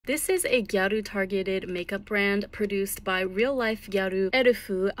This is a gyaru targeted makeup brand produced by real-life gyaru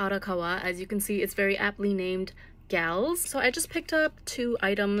Erufu Arakawa. As you can see, it's very aptly named GALLZ. So I just picked up two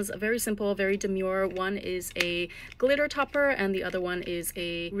items, very simple, very demure. One is a glitter topper and the other one is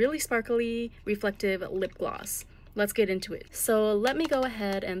a really sparkly, reflective lip gloss. Let's get into it. So let me go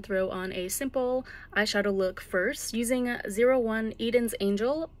ahead and throw on a simple eyeshadow look first using 01 Eden's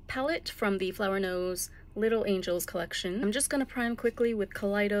Angel palette from the Flower Nose Little Angels collection. I'm just gonna prime quickly with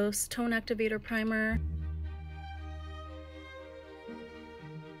Kaleidos Tone Activator Primer.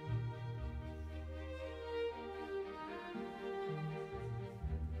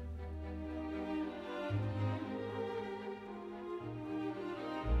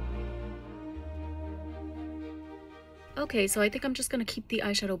 Okay, so I think I'm just gonna keep the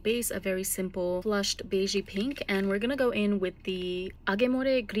eyeshadow base a very simple flushed beigey pink, and we're gonna go in with the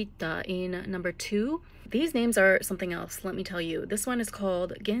Agemore Gritta in number 2. These names are something else, let me tell you. This one is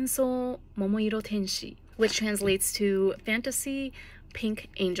called Genso Momoiro Tenshi, which translates to Fantasy Pink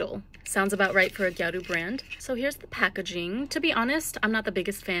Angel. Sounds about right for a gyaru brand. So here's the packaging. To be honest, I'm not the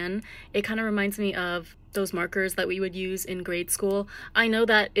biggest fan. It kind of reminds me of those markers that we would use in grade school. I know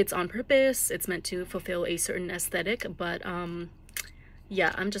that it's on purpose, it's meant to fulfill a certain aesthetic, but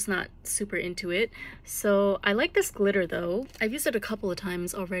yeah, I'm just not super into it. So I like this glitter though. I've used it a couple of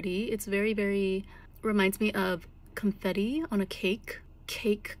times already. It's very reminds me of confetti on a cake.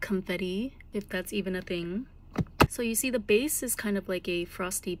 Cake confetti, if that's even a thing. So you see the base is kind of like a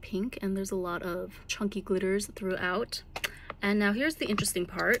frosty pink and there's a lot of chunky glitters throughout. And now here's the interesting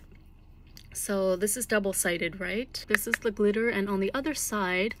part. So this is double-sided, right? This is the glitter, and on the other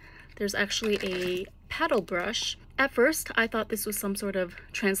side there's actually a paddle brush. At first I thought this was some sort of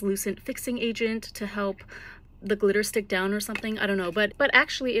translucent fixing agent to help the glitter stick down or something, I don't know, but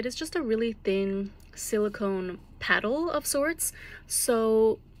actually it is just a really thin silicone paddle of sorts.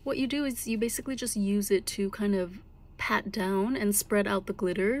 So what you do is you basically just use it to kind of pat down and spread out the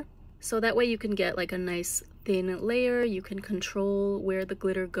glitter. So that way you can get like a nice thin layer, you can control where the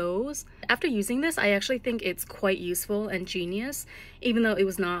glitter goes. After using this, I actually think it's quite useful and genius, even though it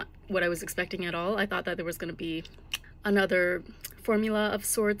was not what I was expecting at all. I thought that there was going to be another formula of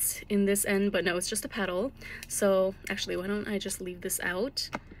sorts in this end, but no, it's just a paddle. So actually, why don't I just leave this out?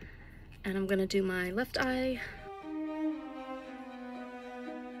 And I'm gonna do my left eye.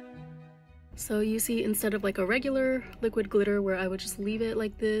 So you see, instead of like a regular liquid glitter where I would just leave it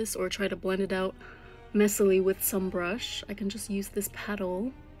like this or try to blend it out messily with some brush, I can just use this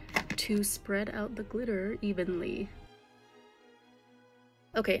paddle to spread out the glitter evenly.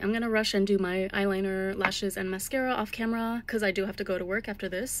 Okay, I'm gonna rush and do my eyeliner, lashes, and mascara off camera because I do have to go to work after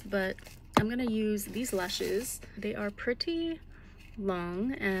this, but I'm gonna use these lashes. They are pretty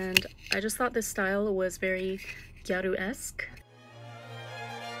long and I just thought this style was very gyaru-esque.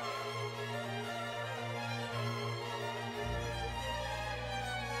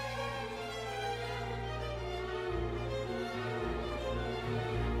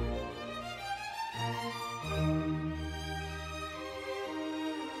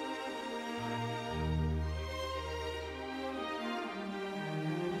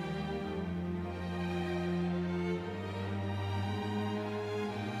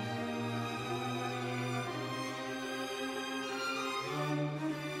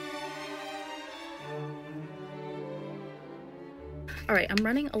 Alright, I'm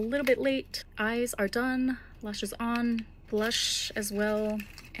running a little bit late. Eyes are done, lashes on, blush as well,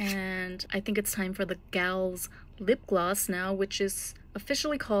 and I think it's time for the GALLZ lip gloss now, which is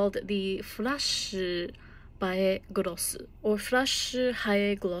officially called the Flash Bae Gloss or Flash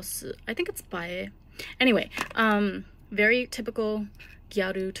Hae Gloss. I think it's Bae. Anyway, very typical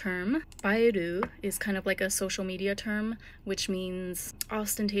gyaru term. Baeru is kind of like a social media term, which means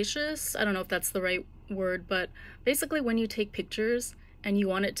ostentatious. I don't know if that's the right word, but basically when you take pictures and you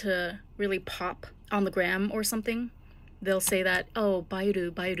want it to really pop on the gram or something, they'll say that, oh,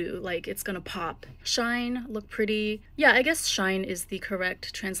 baeru, like it's gonna pop. Shine, look pretty. Yeah, I guess shine is the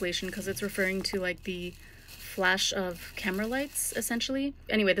correct translation because it's referring to like the flash of camera lights, essentially.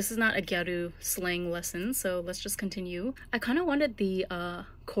 Anyway, this is not a gyaru slang lesson, so let's just continue. I kind of wanted the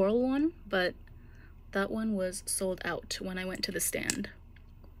coral one, but that one was sold out when I went to the stand.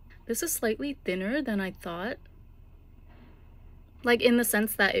 This is slightly thinner than I thought. Like in the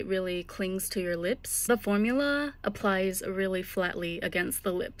sense that it really clings to your lips. The formula applies really flatly against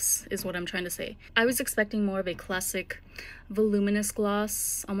the lips, is what I'm trying to say. I was expecting more of a classic voluminous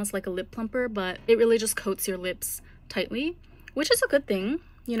gloss, almost like a lip plumper, but it really just coats your lips tightly, which is a good thing,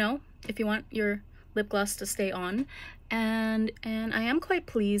 you know, if you want your lip gloss to stay on. And I am quite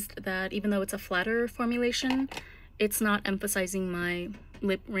pleased that even though it's a flatter formulation, it's not emphasizing my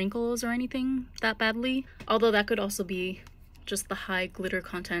lip wrinkles or anything that badly. Although that could also be just the high glitter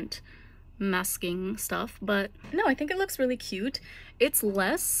content masking stuff. But no, I think it looks really cute. It's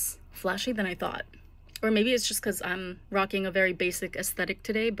less flashy than I thought. Or maybe it's just because I'm rocking a very basic aesthetic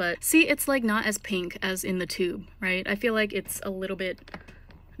today, but see, it's like not as pink as in the tube, right? I feel like it's a little bit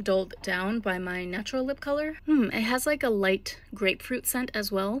dulled down by my natural lip color. It has like a light grapefruit scent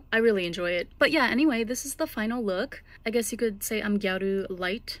as well. I really enjoy it. But yeah, anyway, this is the final look. I guess you could say I'm gyaru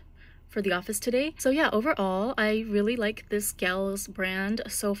light for the office today. So yeah, overall, I really like this GALLZ brand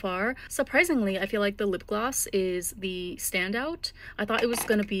so far. Surprisingly, I feel like the lip gloss is the standout. I thought it was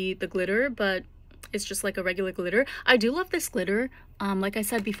gonna be the glitter, but it's just like a regular glitter. I do love this glitter. Like I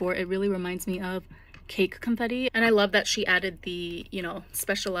said before, it really reminds me of cake confetti. And I love that she added the, you know,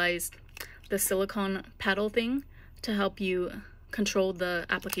 specialized, the silicone paddle thing to help you control the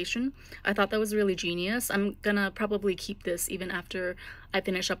application. I thought that was really genius. I'm gonna probably keep this even after I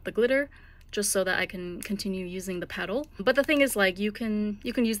finish up the glitter, just so that I can continue using the paddle. But the thing is, like, you can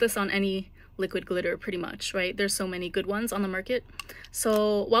use this on any liquid glitter pretty much, right? There's so many good ones on the market.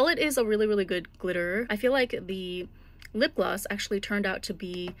 So while it is a really good glitter, I feel like the lip gloss actually turned out to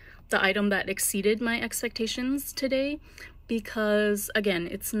be the item that exceeded my expectations today, because again,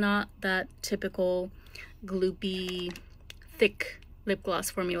 it's not that typical gloopy thick lip gloss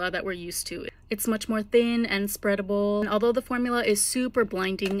formula that we're used to. It's much more thin and spreadable. And although the formula is super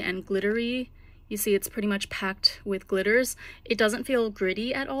blinding and glittery, you see it's pretty much packed with glitters, it doesn't feel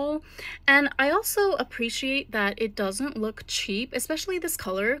gritty at all. And I also appreciate that it doesn't look cheap, especially this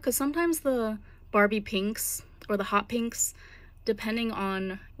color, because sometimes the Barbie pinks or the hot pinks, depending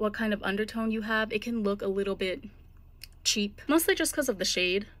on what kind of undertone you have, it can look a little bit cheap. Mostly just because of the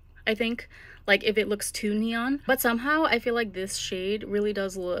shade, I think. Like if it looks too neon. But somehow I feel like this shade really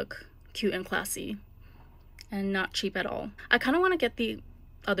does look cute and classy and not cheap at all. I kind of want to get the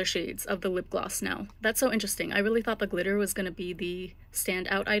other shades of the lip gloss now. That's so interesting. I really thought the glitter was going to be the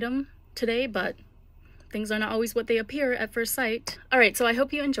standout item today, but things are not always what they appear at first sight. Alright, so I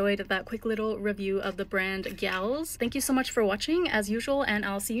hope you enjoyed that quick little review of the brand GALLZ. Thank you so much for watching as usual, and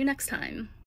I'll see you next time.